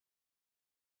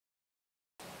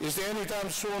Is there any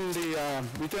time soon the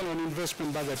return on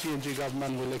investment by the PNG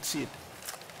government will exceed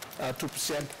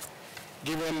 2%,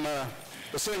 given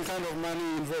the same kind of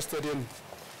money invested in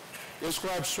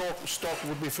inscribed stock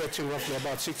would be fetching roughly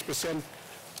about 6%,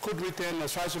 could return a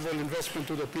sizable investment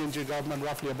to the PNG government,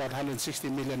 roughly about 160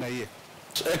 million a year.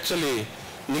 Actually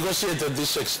negotiated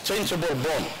this exchangeable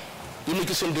bond. Ini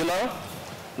kisim dina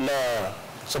na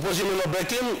suppose you know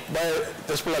backing by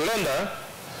the lender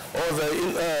or the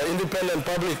Independent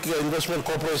Public Investment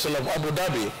Corporation of Abu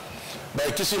Dhabi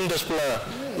by kisim the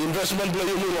investment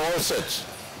in all sets,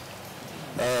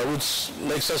 which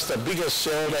makes us the biggest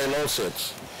shareholder in all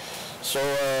sets. So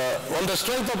on the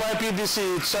strength of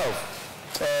Ipbc itself,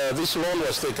 this loan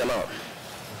was taken out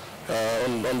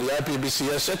on the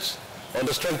Ipbc assets, on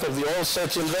the strength of the all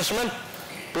sets investment,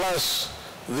 plus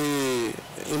the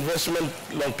investment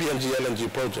on PNG LNG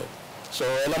project. So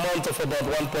an amount of about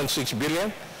 1.6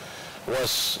 billion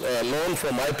was loaned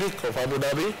from Ipic of Abu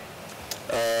Dhabi,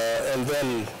 and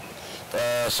then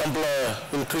some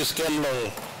increased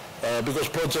Kenlong because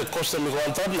project cost them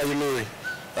I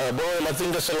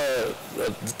think that's the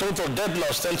total debt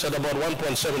now stands at about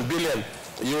 1.7 billion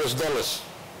US dollars.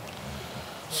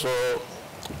 So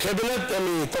cabinet,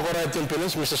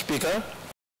 Mr. Speaker,